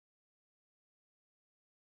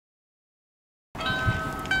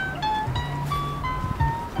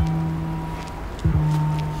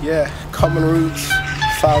Yeah, common roots,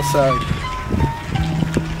 foul side.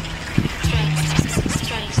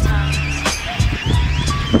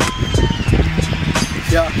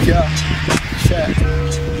 Yeah, check.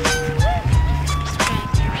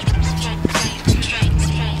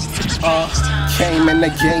 Came in the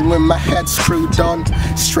game with my head screwed on.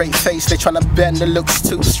 Straight face, they tryna bend, the looks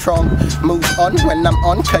too strong. Move on when I'm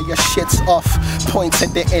on, cause your shit's off. Point to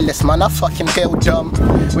the illest, man, I fucking feel dumb.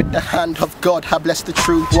 With the hand of God, I bless the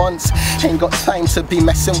true ones. Ain't got time to be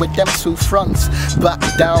messing with them two fronts. Back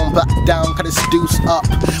down, cause it's deuce up.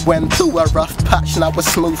 Went through a rough patch, now a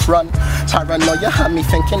smooth run. Paranoia had me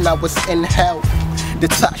thinking I was in hell.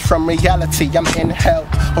 Detached from reality, I'm in hell.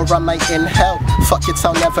 Or am I in hell? Fuck it,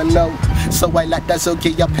 I'll never know. So I let that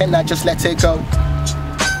zoogie up and I just let it go.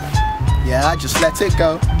 Yeah, I just let it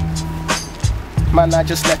go. Man, I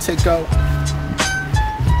just let it go.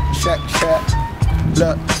 Check.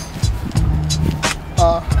 Look.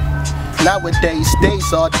 Nowadays,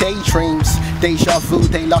 days are daydreams. Deja vu,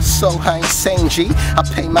 they lost so I ain't sane, G. I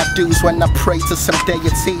pay my dues when I pray to some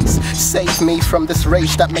deities. Save me from this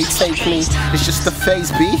rage that may take me. It's just a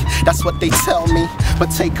phase, B, that's what they tell me.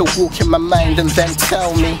 But take a walk in my mind and then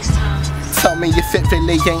tell me if it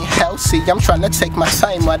really ain't healthy. I'm trying to take my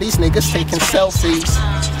time while these niggas taking selfies.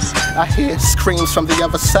 I hear screams from the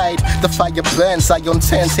other side. The fire burns, I on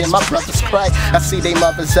turns, hear my brothers cry. I see they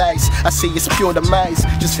mother's eyes, I see it's pure demise.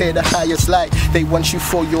 Just hear the highest light, they want you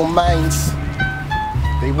for your minds.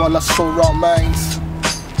 They want us for our minds.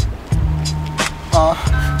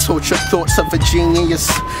 Tortured thoughts of a genius.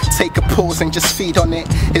 Take a pause and just feed on it.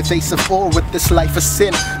 Evasive awe with this life of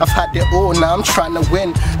sin. I've had it all, now I'm trying to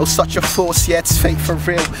win. Oh, such a force, yeah, it's fake for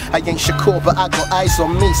real. I ain't Shakur, but I got eyes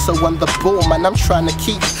on me. So I'm the ball, man, I'm trying to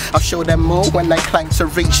keep. I'll show them more when I climb to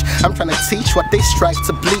reach. I'm trying to teach what they strive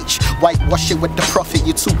to bleach. Whitewash it with the prophet,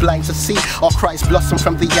 you're too blind to see. Our cries blossom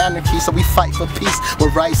from the anarchy, so we fight for peace.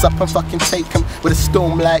 We'll rise up and fucking take them with a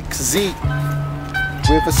storm like Z.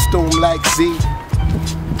 With a storm like Z.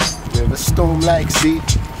 With a storm like Z.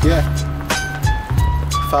 Yeah.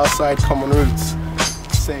 Foul side, common roots.